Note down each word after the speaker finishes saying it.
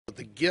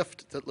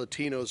gift that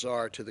Latinos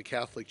are to the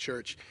Catholic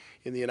Church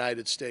in the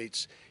United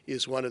States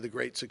is one of the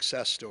great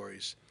success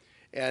stories.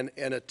 And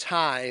a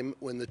time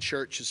when the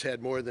church has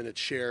had more than its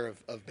share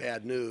of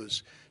bad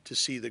news, to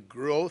see the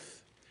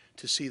growth,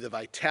 to see the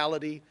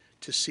vitality,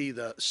 to see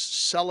the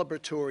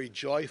celebratory,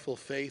 joyful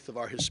faith of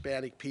our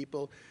Hispanic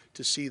people,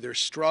 to see their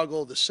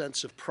struggle, the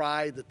sense of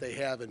pride that they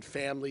have in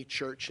family,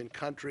 church, and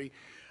country.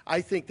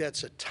 I think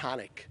that's a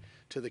tonic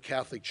to the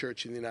Catholic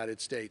Church in the United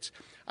States.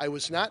 I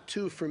was not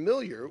too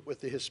familiar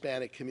with the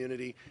Hispanic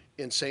community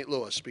in St.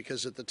 Louis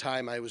because at the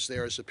time I was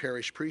there as a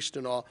parish priest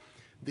and all,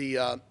 the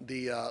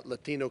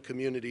Latino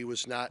community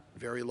was not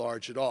very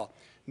large at all.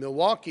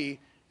 Milwaukee,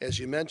 as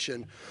you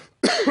mentioned,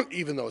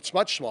 even though it's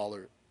much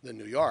smaller than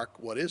New York,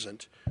 what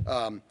isn't?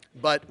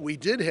 But we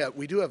do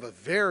have a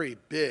very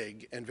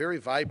big and very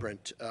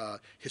vibrant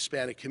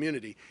Hispanic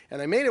community.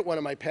 And I made it one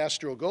of my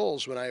pastoral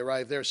goals when I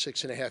arrived there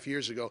 6.5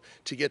 years ago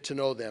to get to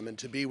know them and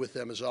to be with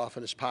them as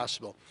often as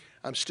possible.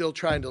 I'm still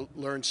trying to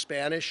learn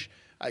Spanish.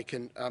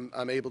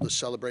 I'm able to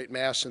celebrate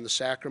Mass and the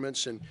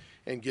sacraments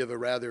and give a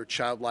rather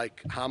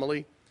childlike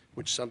homily,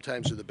 which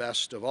sometimes are the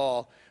best of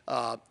all,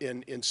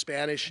 in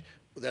Spanish.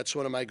 That's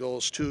one of my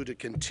goals, too, to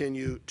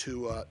continue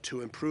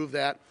to improve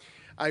that.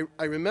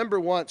 I remember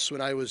once when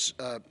I was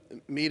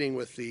meeting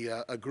with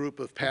a group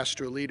of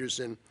pastoral leaders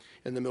in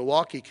the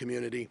Milwaukee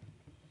community,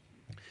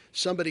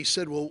 somebody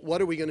said, well,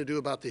 what are we going to do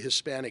about the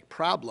Hispanic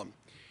problem?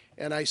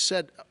 And I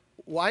said,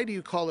 why do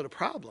you call it a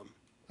problem?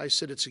 I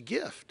said, it's a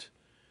gift.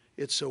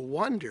 It's a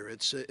wonder.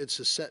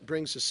 It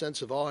brings a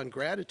sense of awe and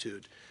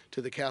gratitude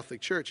to the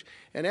Catholic Church.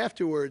 And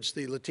afterwards,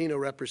 the Latino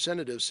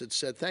representatives had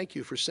said, thank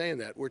you for saying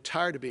that. We're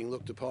tired of being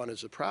looked upon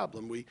as a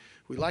problem. We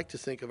like to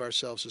think of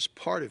ourselves as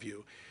part of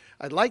you.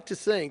 I'd like to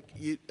think,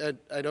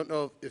 I don't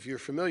know if you're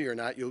familiar or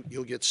not,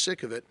 you'll get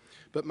sick of it,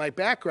 but my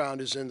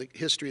background is in the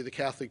history of the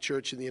Catholic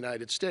Church in the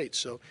United States.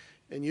 So,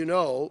 and you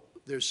know,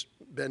 there's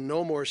been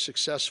no more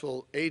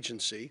successful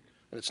agency,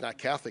 and it's not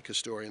Catholic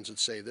historians that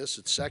say this,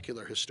 it's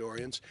secular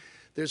historians.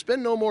 There's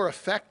been no more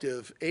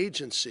effective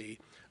agency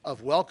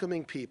of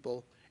welcoming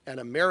people and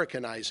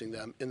Americanizing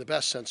them in the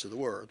best sense of the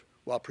word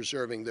while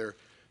preserving their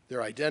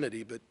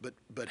identity,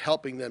 but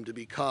helping them to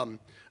become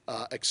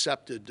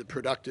accepted,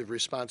 productive,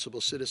 responsible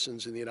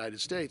citizens in the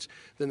United States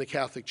than the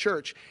Catholic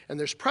Church. And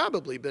there's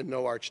probably been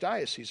no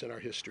archdiocese in our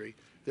history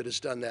that has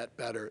done that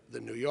better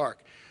than New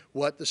York.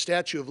 What the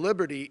Statue of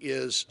Liberty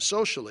is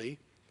socially,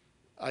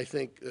 I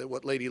think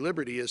what Lady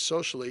Liberty is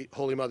socially,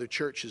 Holy Mother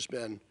Church has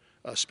been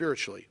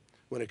spiritually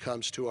when it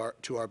comes to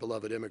our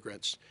beloved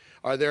immigrants.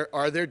 Are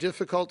there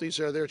difficulties?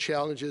 Are there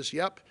challenges?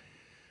 Yep.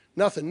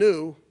 Nothing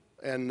new.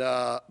 And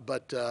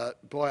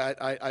boy,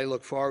 I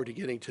look forward to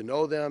getting to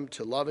know them,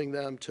 to loving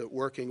them, to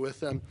working with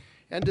them,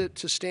 and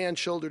to stand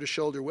shoulder to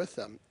shoulder with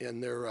them in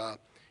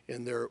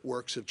their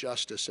works of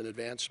justice and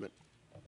advancement.